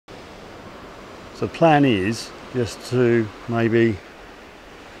So the plan is just to maybe,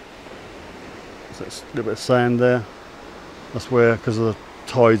 so it's a little bit of sand there. That's where, because the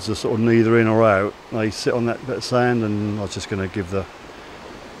tides are sort of neither in or out, they sit on that bit of sand, and I was just going to give the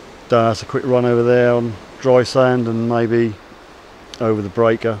dars a quick run over there on dry sand and maybe over the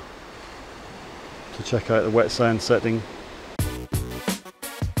breaker to check out the wet sand setting.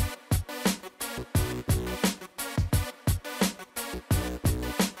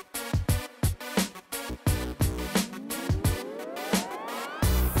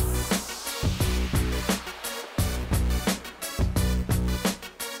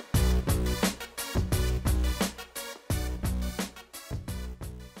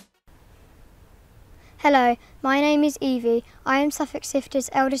 Hello, my name is Evie. I am Suffolk Sifter's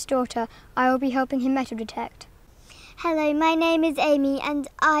eldest daughter. I will be helping him metal detect. Hello, my name is Amy and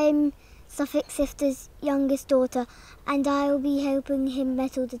I'm Suffolk Sifter's youngest daughter, and I will be helping him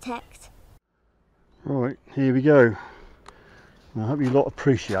metal detect. Right, here we go. I hope you lot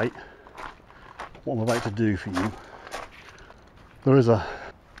appreciate what I'm about to do for you. There is a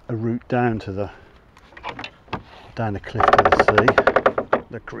route down to the cliff to the sea,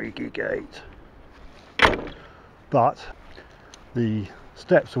 the creaky gate. But the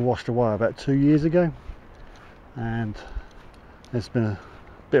steps were washed away about 2 years ago, and there's been a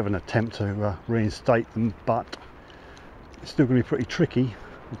bit of an attempt to reinstate them, but it's still going to be pretty tricky.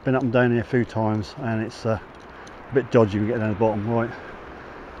 I've been up and down here a few times and it's a bit dodgy when you get down the bottom. Right,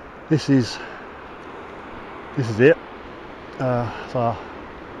 this is it. So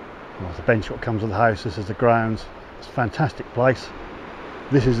it's the bench what comes with the house. This is the grounds. It's a fantastic place.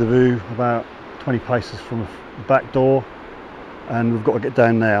 This is the view about 20 paces from the back door, and we've got to get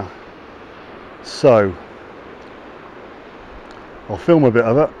down there. So I'll film a bit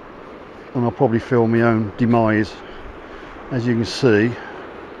of it, and I'll probably film my own demise. As you can see,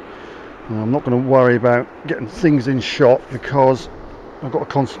 I'm not going to worry about getting things in shot because I've got to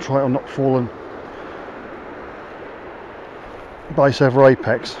concentrate on not falling base over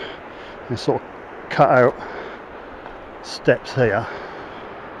apex, and sort of cut out steps here.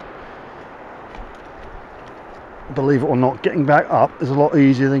 Believe it or not, getting back up is a lot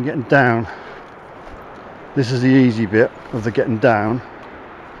easier than getting down. This is the easy bit of the getting down.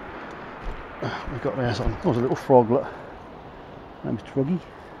 We've got there something. There's a little froglet. That Mr. Froggy.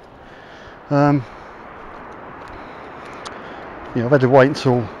 Yeah, I've had to wait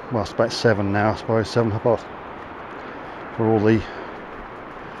until, well, it's about 7 now, I suppose, 7:30, for all the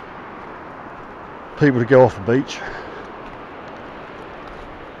people to go off the beach.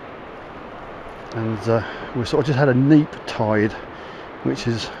 And we sort of just had a neap tide, which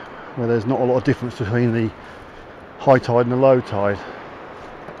is where there's not a lot of difference between the high tide and the low tide.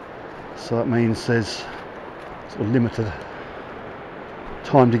 So that means there's sort of limited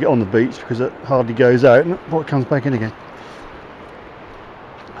time to get on the beach because it hardly goes out and it comes back in again.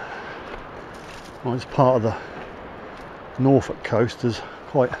 Well, it's part of the Norfolk coast is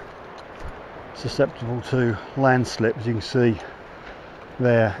quite susceptible to landslip, as you can see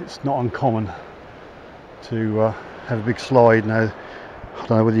there. It's not uncommon to have a big slide. Now I don't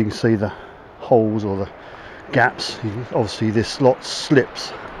know whether you can see the holes or the gaps. Obviously this lot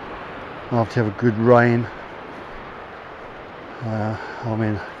slips after you have a good rain. I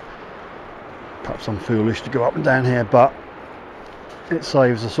mean, perhaps I'm foolish to go up and down here, but it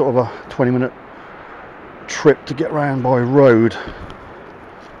saves a sort of a 20-minute trip to get round by road.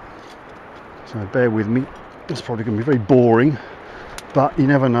 So bear with me, it's probably going to be very boring, but you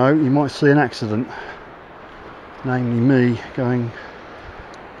never know, you might see an accident, namely me going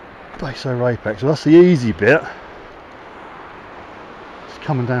base over apex. So that's the easy bit. It's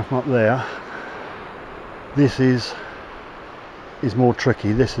coming down from up there. This is more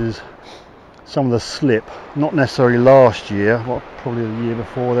tricky. This is some of the slip, not necessarily last year, but probably the year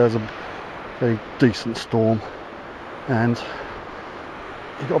before. There was a very decent storm, and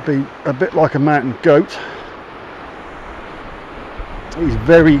you've got to be a bit like a mountain goat. It's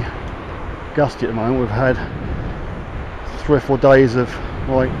very gusty at the moment. We've had 3 or 4 days of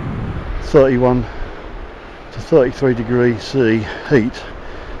like 31 to 33 degree C heat,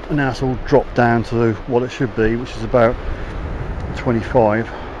 and now it's all dropped down to what it should be, which is about 25.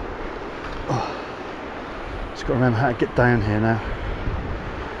 Just got to remember how to get down here now.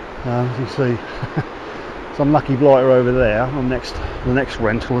 As you see, some lucky blighter over there. The next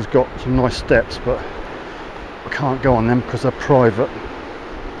rental has got some nice steps, but I can't go on them because they're private.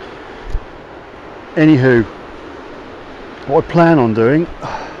 Anywho, what I plan on doing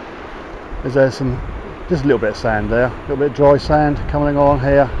is just a little bit of sand there, a little bit of dry sand coming on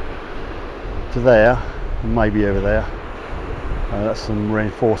here to there, and maybe over there. That's some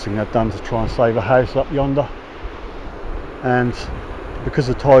reinforcing they've done to try and save a house up yonder, and because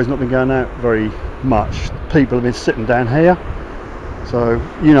the tide's not been going out very much, people have been sitting down here. So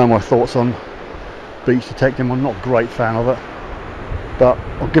you know my thoughts on beach detecting. I'm not a great fan of it, but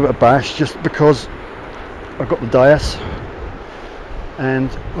I'll give it a bash just because I've got the Deus and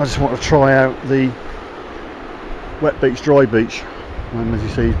I just want to try out the wet beach, dry beach. And as you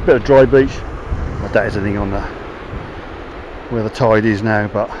see, a bit of dry beach. I doubt there's anything on the where the tide is now,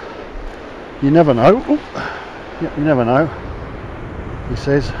 but you never know. Yeah, you never know. He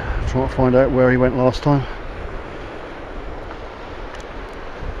says, try to find out where he went last time.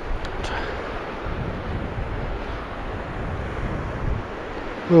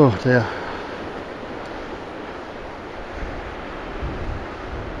 Oh dear.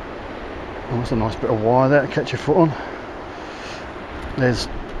 Oh, that's a nice bit of wire there to catch your foot on. There's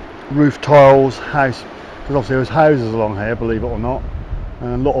roof tiles, house, because obviously there's houses along here, believe it or not,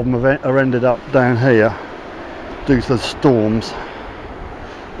 and a lot of them are ended up down here due to the storms.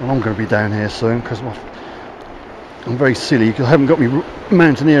 And I'm going to be down here soon because I'm very silly because I haven't got my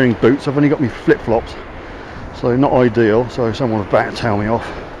mountaineering boots. I've only got my flip-flops, so not ideal. So someone was about to tell me off.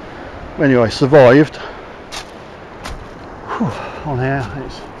 Anyway, survived. Whew, on here,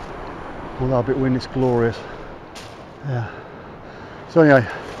 it's although a bit windy, it's glorious. Yeah. So anyway,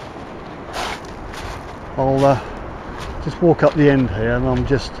 I'll just walk up the end here, and I'm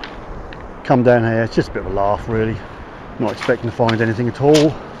just come down here. It's just a bit of a laugh, really. Not expecting to find anything at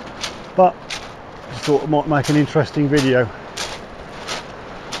all, but just thought it might make an interesting video.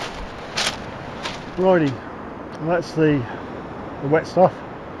 Righty, well, that's the wet stuff,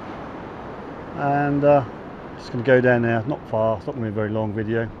 and just going to go down there. Not far. It's not going to be a very long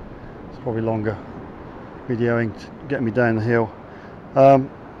video. It's probably longer videoing to get me down the hill.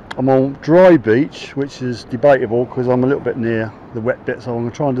 I'm on dry beach, which is debatable because I'm a little bit near the wet bit, so I'm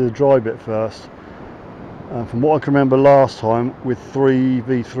going to try and do the dry bit first. From what I can remember last time with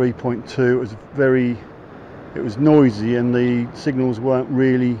 3v4.1, it was noisy, and the signals weren't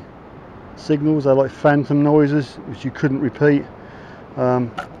really signals. They're like phantom noises which you couldn't repeat.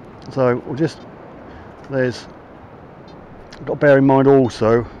 So we'll just I've got to bear in mind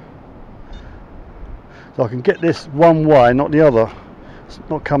also, so I can get this one way, not the other. It's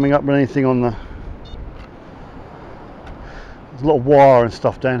not coming up with anything on the. There's a lot of wire and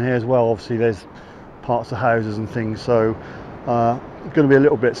stuff down here as well. Obviously, there's parts of houses and things, so I'm going to be a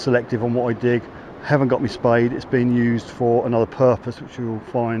little bit selective on what I dig. I haven't got my spade. It's been used for another purpose, which you'll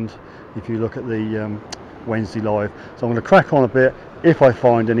find if you look at the Wednesday live. So I'm going to crack on a bit. If I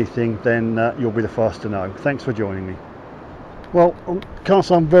find anything, then you'll be the first to know. Thanks for joining me. Well, I can't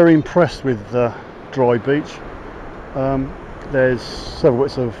say I'm very impressed with dry beach. There's several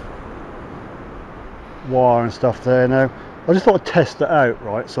bits of wire and stuff there now. I just thought I'd test it out,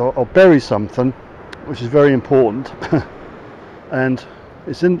 right? So I'll bury something, which is very important, and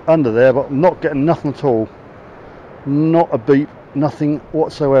it's in under there, but I'm not getting nothing at all. Not a beep, nothing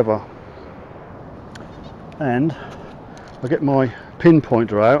whatsoever. And I'll get my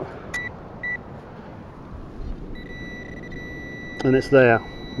pinpointer out, and it's there,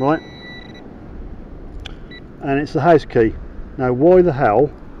 right? And it's the house key. Now, why the hell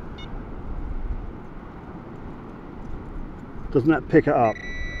doesn't that pick it up?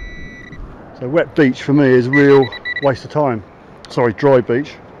 So wet beach for me is a real waste of time. Sorry, dry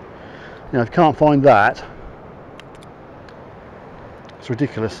beach. You know, if you can't find that, it's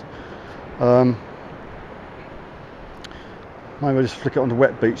ridiculous. Maybe I'll just flick it onto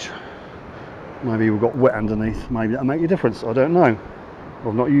wet beach. Maybe we've got wet underneath. Maybe that'll make a difference. I don't know.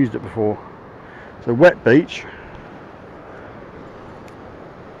 I've not used it before. So wet beach.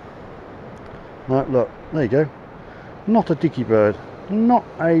 Right, look, there you go. Not a dicky bird. Not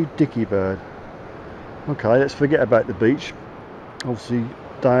a dicky bird. Okay, let's forget about the beach. Obviously,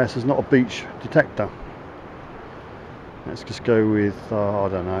 Deus is not a beach detector. Let's just go with, I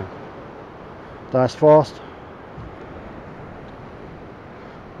don't know, Deus fast.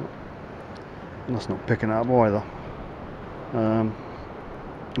 That's not picking it up either.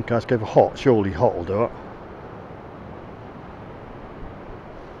 Okay, let's go for hot. Surely hot will do it.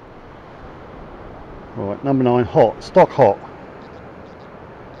 Right, number 9, hot. Stock hot.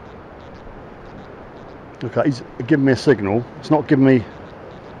 Okay, he's giving me a signal. It's not giving me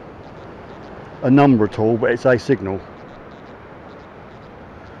a number at all, but it's a signal.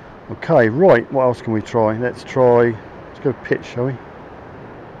 Okay, right, what else can we try? Let's go pitch, shall we?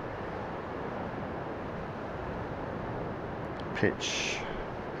 Pitch.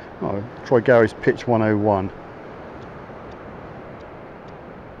 Oh, try Gary's pitch 101.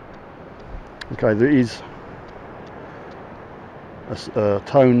 Okay, there is a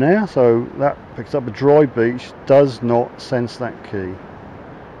tone now, so that picks up a dry beach, does not sense that key.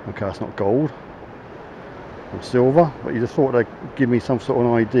 Okay, it's not gold or silver, but you'd have thought they'd give me some sort of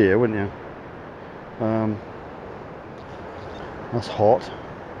an idea, wouldn't you? That's hot.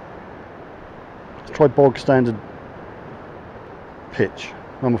 Let's try bog standard pitch,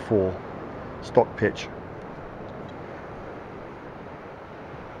 number 4, stock pitch.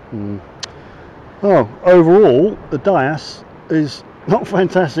 Oh, overall the Deus is not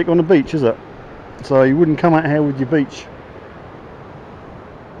fantastic on the beach, is it? So you wouldn't come out here with your beach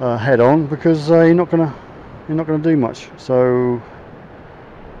head on, because you're not gonna do much. So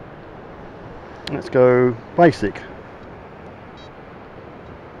let's go basic.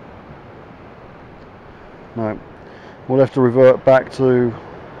 No, we'll have to revert back to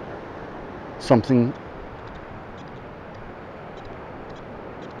something.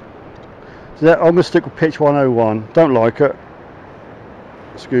 So I'm going to stick with pitch 101. Don't like it.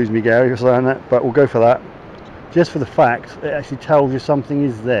 Excuse me, Gary, for saying that, but we'll go for that. Just for the fact it actually tells you something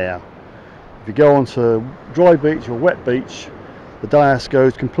is there. If you go onto dry beach or wet beach, the Deus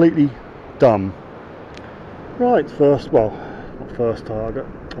goes completely dumb. Right, not first target.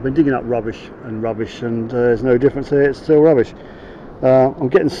 I've been digging up rubbish, and there's no difference here, it's still rubbish. I'm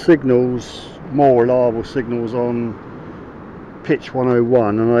getting signals, more reliable signals on pitch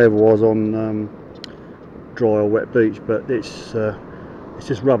 101 than I ever was on dry or wet beach, but it's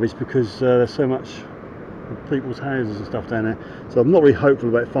just rubbish because there's so much of people's houses and stuff down there. So I'm not really hopeful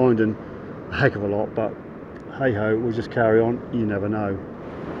about finding a heck of a lot, but hey ho, we'll just carry on, you never know.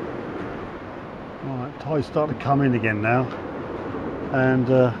 Right, tide's starting to come in again now, and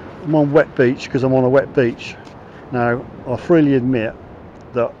I'm on wet beach because I'm on a wet beach. Now I freely admit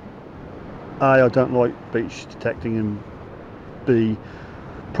that A, I don't like beach detecting, and B,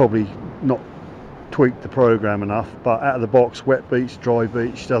 probably not tweaked the program enough, but out of the box wet beach, dry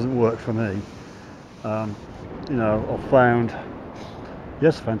beach doesn't work for me. You know, I've found,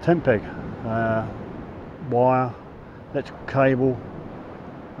 yes, I found tent peg, wire, electrical cable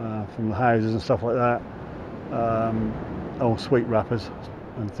from the houses and stuff like that, sweet wrappers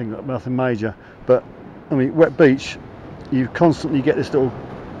and things like that, nothing major. But I mean, wet beach, you constantly get this little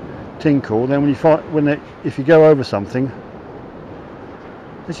tinkle. Then when you find, if you go over something,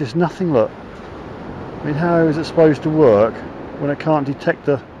 there's just nothing. Look, I mean, how is it supposed to work when it can't detect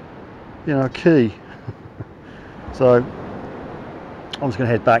a key? So I'm just going to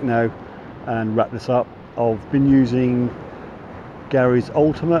head back now and wrap this up. I've been using Gary's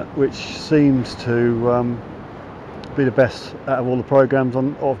Ultimate, which seems to be the best out of all the programs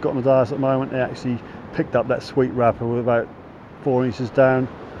I've got on the Deus at the moment. It actually picked up that sweet wrapper with about 4 inches down,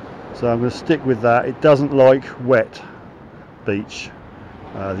 so I'm going to stick with that. It doesn't like wet beach,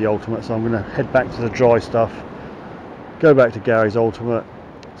 the Ultimate, so I'm going to head back to the dry stuff, go back to Gary's Ultimate,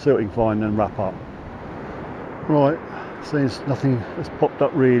 see what we can find, and wrap up. Right, so there's nothing that's popped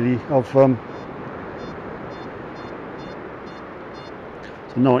up really. It's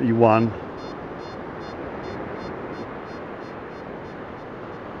a 91.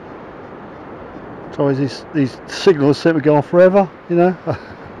 So these signals seem to go on forever, you know.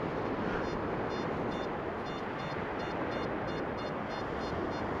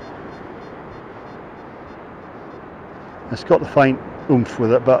 It's got the faint oomph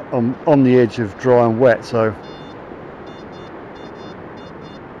with it, but I'm on the edge of dry and wet, so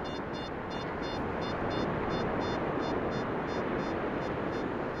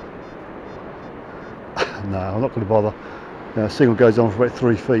no, I'm not going to bother. Signal goes on for about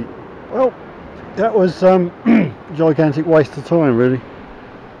 3 feet. Well, that was gigantic waste of time, really.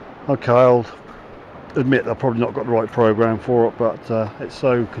 Okay, I'll admit I've probably not got the right program for it, but it's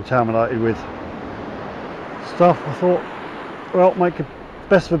so contaminated with stuff. I thought, well, make the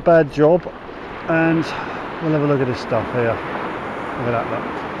best of a bad job, and we'll have a look at this stuff here. Look at that, look.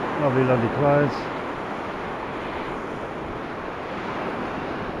 Lovely, lovely clothes.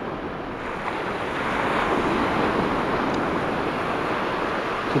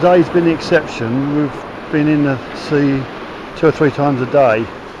 Today's been the exception. We've been in the sea 2 or 3 times a day,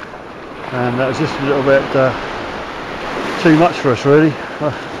 and that was just a little bit too much for us, really.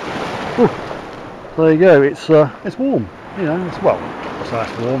 There you go. It's warm. You know, it's, well, so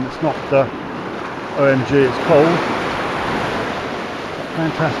that's warm. It's not OMG. It's cold.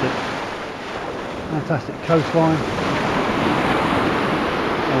 Fantastic, fantastic coastline. I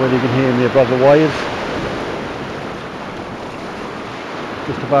don't know whether you can hear me above the waves.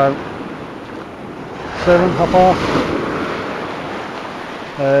 Just about 7, half past.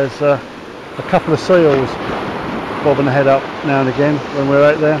 There's a couple of seals bobbing the head up now and again when we're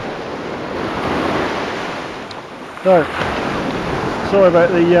out there. So sorry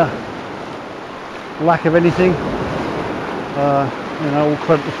about the lack of anything. You know, all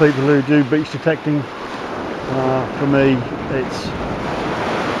credit to people who do beach detecting. For me, it's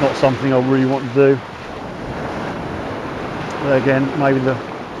not something I really want to do. But again, maybe the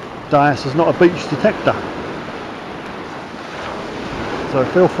Deus is not a beach detector. So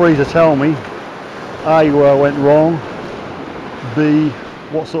feel free to tell me A, where I went wrong, B,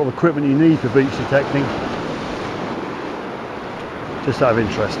 what sort of equipment you need for beach detecting, just out of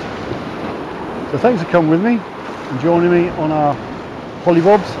interest. So thanks for coming with me and joining me on our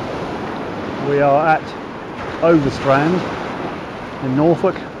Hollybobs. We are at Overstrand in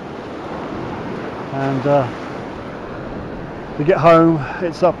Norfolk, and to get home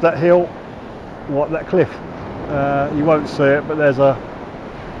it's up that hill, or up that cliff. You won't see it, but there's a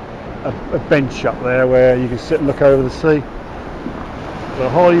bench up there where you can sit and look over the sea. So I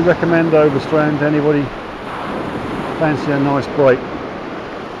highly recommend Overstrand to anybody fancy a nice break.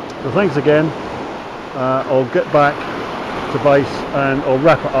 So thanks again. I'll get back to base and I'll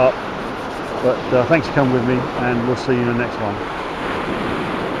wrap it up, but thanks for coming with me, and we'll see you in the next one.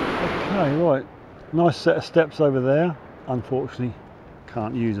 Okay, right, nice set of steps over there. Unfortunately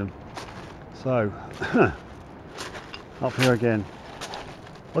can't use them, so up here again.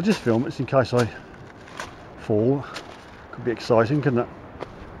 I'll just film it in case I fall. Could be exciting, couldn't it?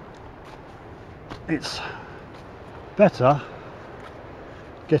 It's better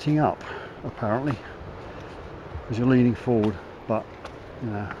getting up, apparently, because you're leaning forward, but you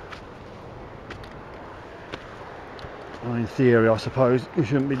know, well, in theory I suppose you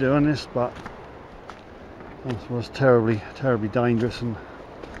shouldn't be doing this, but this was terribly dangerous and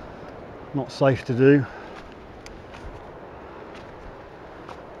not safe to do.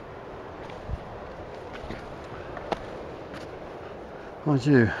 Mind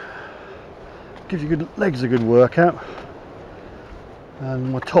you, gives your legs a good workout.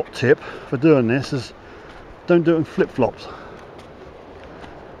 And my top tip for doing this is don't do it in flip-flops.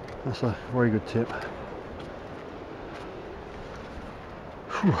 That's a very good tip.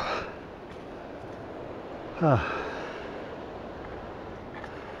 Whew.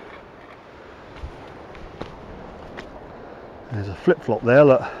 There's a flip-flop there,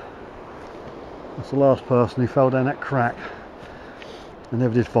 look. That's the last person who fell down that crack. I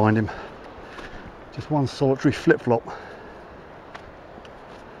never did find him. Just one solitary flip-flop.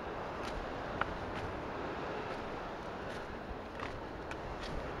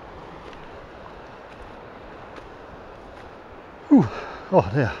 Whew.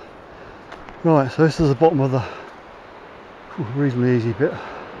 Oh dear. Right, so this is the bottom of the reasonably easy bit.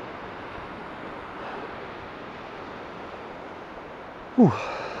 Whew.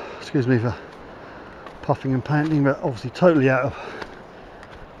 Excuse me for puffing and panting, but obviously totally out of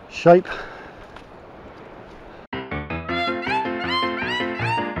shape.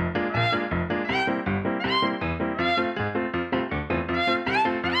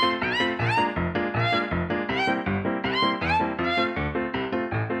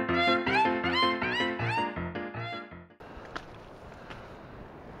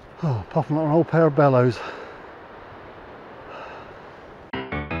 Oh, puffing like an old pair of bellows.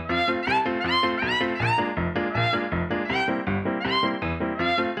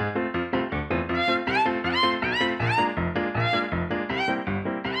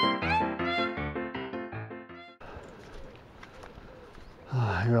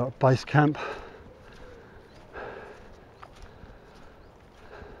 You're at base camp.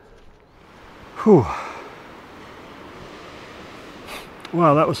 Whew.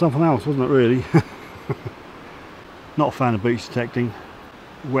 Well, that was something else, wasn't it, really? Not a fan of beach detecting.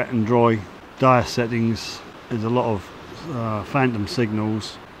 Wet and dry Deus settings, there's a lot of phantom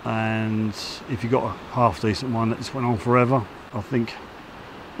signals, and if you've got a half decent one that just went on forever, I think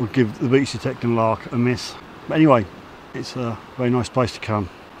would give the beach detecting lark a miss. But anyway, it's a very nice place to come.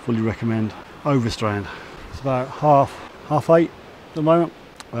 Fully recommend Overstrand. It's about half 8 at the moment,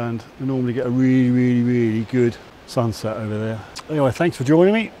 and we normally get a really good sunset over there. Anyway, thanks for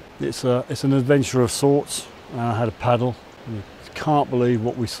joining me. It's an adventure of sorts. I had a paddle. You can't believe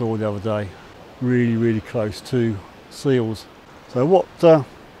what we saw the other day. Really close to seals. So what have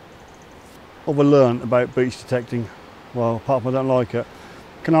I learned about beach detecting? Well, apart from I don't like it,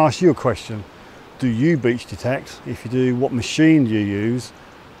 can I ask you a question? Do you beach detect? If you do, what machine do you use?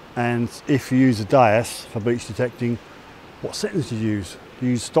 And if you use a Deus for beach detecting, what settings do you use? Do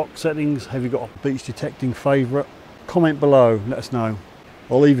you use stock settings? Have you got a beach detecting favourite? Comment below, let us know.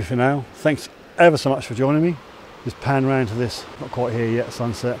 I'll leave you for now. Thanks ever so much for joining me. Just pan around to this, not quite here yet,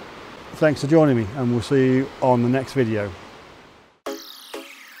 sunset. Thanks for joining me, and we'll see you on the next video.